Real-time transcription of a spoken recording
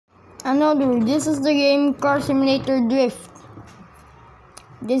Another, this is the game Car Simulator Drift.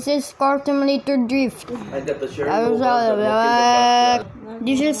 This is Car Simulator Drift. I got the shirt.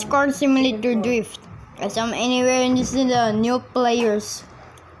 This is Car Simulator Drift. As I'm anywhere in this is the new players.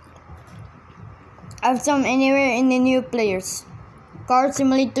 I've some anywhere in the new players. Car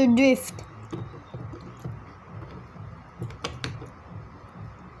Simulator Drift.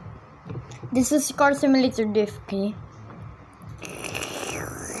 This is Car Simulator Drift, okay?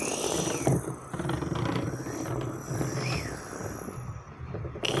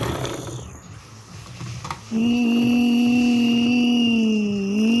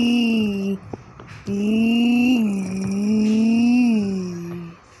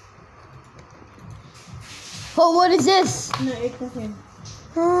 Oh, what is this? No, it's nothing.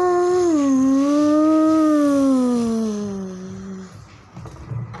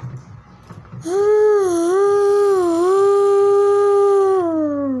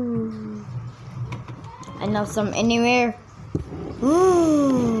 I know some anywhere.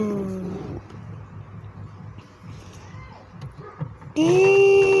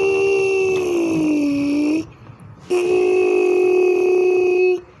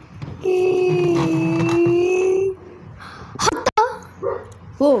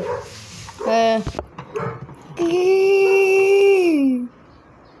 Whoa.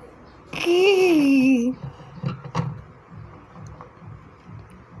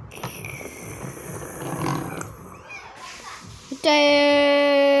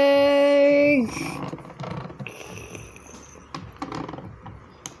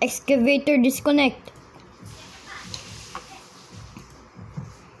 Excavator disconnect.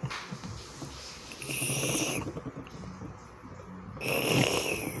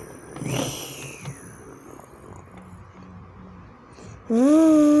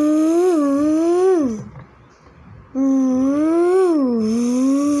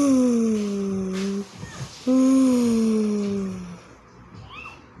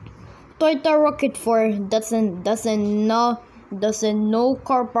 Toyota Rocket 4 doesn't know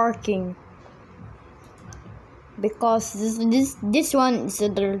car parking because this one is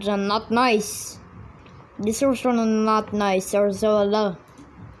not nice. This one not nice or so low.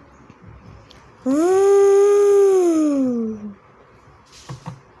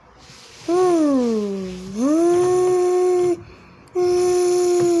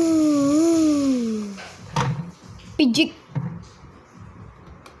 Pijik.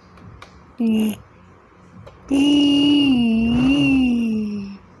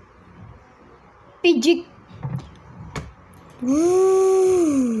 Pijik.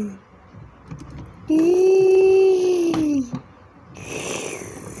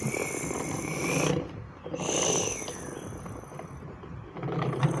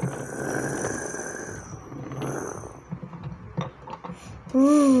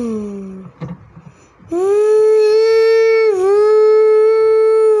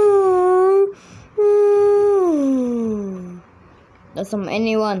 That's some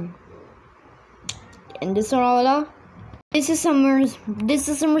anyone. And this one, wala. This is a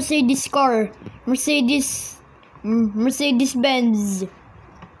Mercedes car. Mercedes Benz.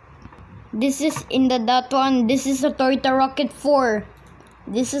 This is in that one. This is a Toyota Rocket 4.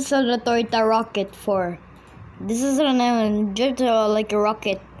 This is the Toyota Rocket 4. This is just like a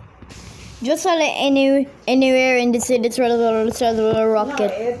rocket. Just like anywhere in the city, it's a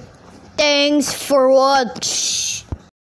rocket. Thanks for watching.